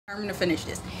I'm gonna finish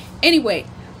this. Anyway,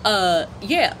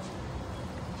 yeah,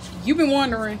 you've been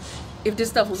wondering if this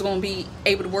stuff was gonna be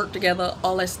able to work together,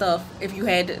 all that stuff. If you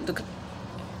had you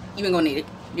ain't gonna need it.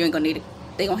 You ain't gonna need it.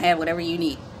 They gonna have whatever you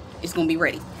need. It's gonna be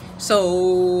ready.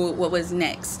 So what was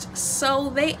next? So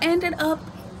they ended up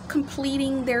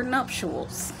completing their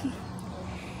nuptials.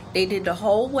 They did the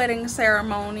whole wedding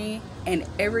ceremony and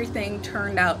everything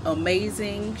turned out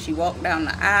amazing. She walked down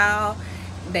the aisle.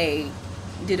 They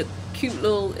did a cute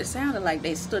little, it sounded like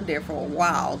they stood there for a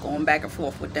while going back and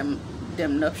forth with them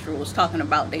nuptials, talking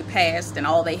about their past and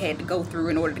all they had to go through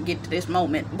in order to get to this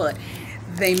moment, but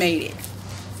they made it.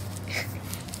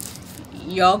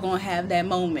 Y'all gonna have that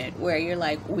moment where you're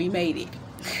like, we made it.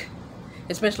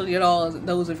 Especially at all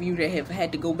those of you that have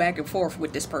had to go back and forth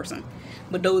with this person.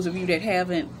 But those of you that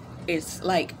haven't, it's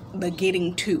like the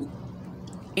getting to.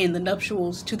 And the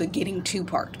nuptials to the getting to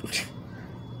part.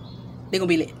 They're gonna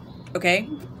be lit, okay?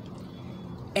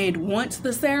 And once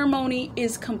the ceremony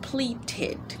is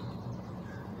completed,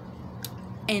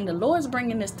 and the Lord's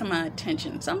bringing this to my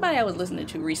attention. Somebody I was listening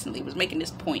to recently was making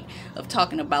this point of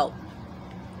talking about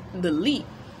the leap,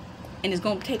 and it's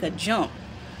going to take a jump,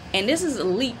 and this is a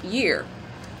leap year,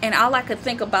 and all I could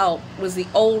think about was the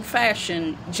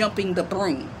old-fashioned jumping the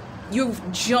broom.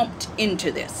 You've jumped into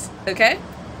this, okay?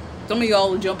 Some of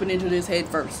y'all are jumping into this head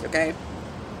first, okay?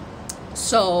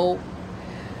 So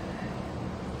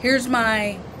here's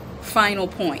my final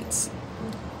points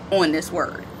on this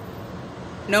word.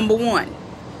 Number one,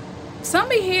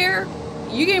 somebody here,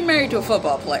 you get married to a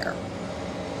football player.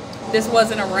 This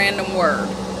wasn't a random word.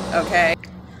 Okay,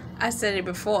 I said it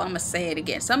before, I'm gonna say it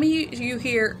again. Some of you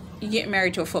here, you get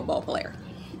married to a football player.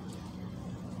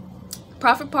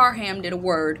 Prophet Parham did a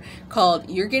word called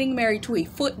you're getting married to a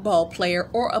football player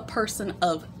or a person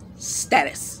of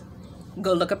status.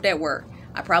 Go look up that word.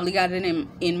 I probably got it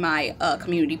in my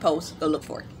community post. Go look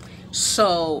for it.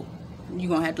 So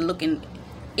you're gonna have to look in.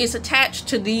 It's attached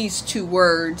to these two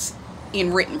words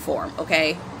in written form.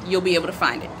 Okay, you'll be able to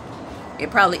find it.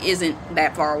 It probably isn't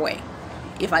that far away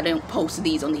if I don't post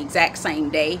these on the exact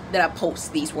same day that I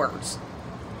post these words.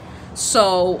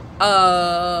 So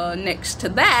next to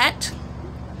that,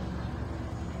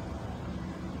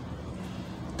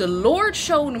 the Lord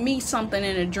showed me something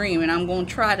in a dream, and I'm going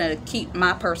to try to keep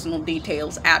my personal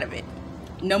details out of it.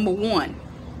 Number one,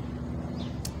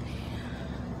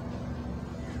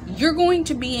 you're going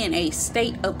to be in a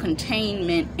state of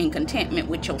containment and contentment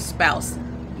with your spouse.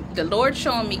 The Lord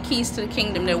showing me keys to the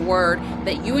kingdom, the word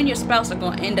that you and your spouse are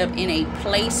going to end up in a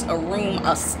place, a room,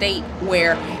 a state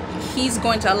where he's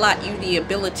going to allot you the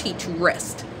ability to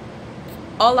rest.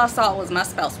 All I saw was my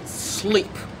spouse sleep.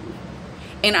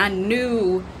 And I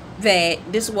knew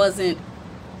that this wasn't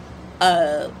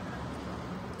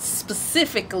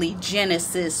specifically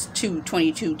Genesis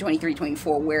 2:22, 23,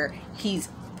 24, where he's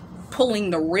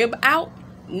pulling the rib out.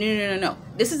 No.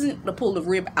 This isn't the pull the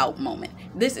rib out moment.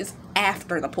 This is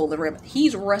after the pull the rib.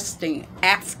 He's resting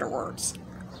afterwards.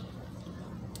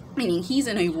 Meaning he's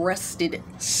in a rested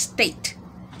state.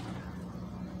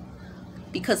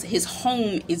 Because his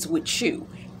home is with you.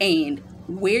 And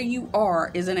where you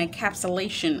are is an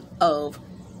encapsulation of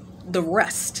the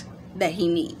rest that he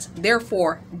needs.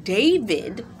 Therefore,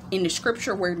 David, in the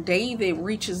scripture where David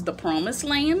reaches the promised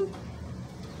land,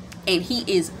 and he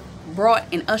is brought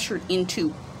and ushered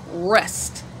into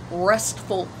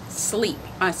restful sleep.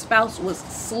 My spouse was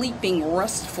sleeping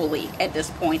restfully at this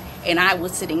point, and I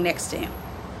was sitting next to him.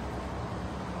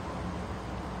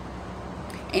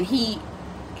 And he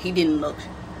didn't look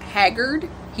haggard.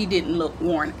 He didn't look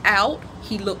worn out.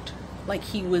 He looked like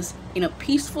he was in a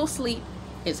peaceful sleep.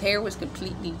 His hair was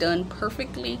completely done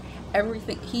perfectly.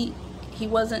 Everything. He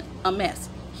wasn't a mess.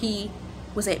 He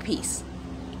was at peace.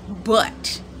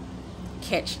 But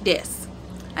catch this.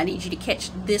 I need you to catch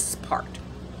this part.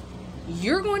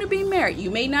 You're going to be married.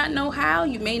 You may not know how.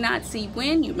 You may not see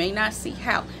when. You may not see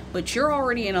how. But you're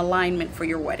already in alignment for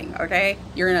your wedding. Okay?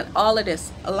 You're in all of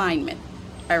this alignment.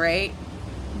 All right?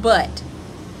 But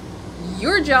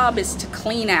your job is to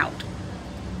clean out.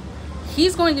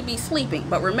 He's going to be sleeping.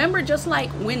 But remember, just like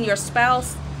when your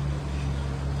spouse,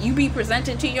 you be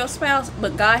presented to your spouse,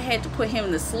 but God had to put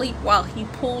him to sleep while he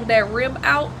pulled that rib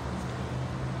out.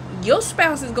 Your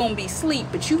spouse is going to be asleep,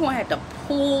 but you're going to have to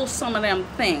pull some of them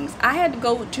things. I had to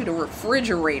go to the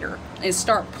refrigerator and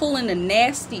start pulling the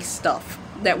nasty stuff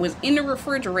that was in the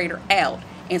refrigerator out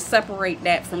and separate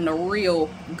that from the real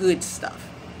good stuff.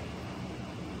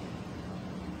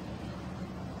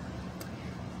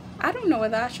 I don't know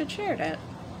whether I should share that.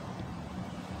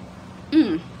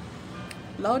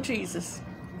 Lord Jesus.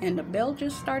 And the bell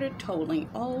just started tolling.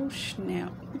 Oh,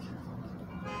 snap.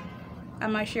 I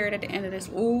might share it at the end of this.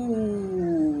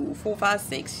 Ooh, 4, 5,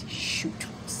 6. Shoot,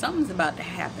 something's about to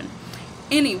happen.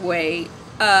 Anyway,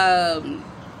 yeah,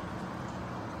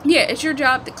 it's your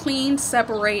job to clean,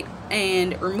 separate,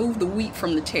 and remove the wheat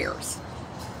from the tares.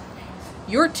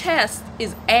 Your test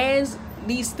is, as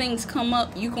these things come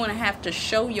up, you're going to have to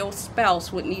show your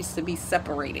spouse what needs to be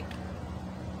separated.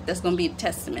 That's going to be a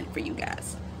testament for you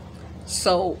guys.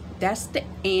 So that's the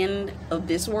end of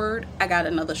this word. I got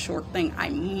another short thing I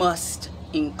must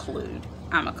include.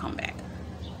 I'm going to come back.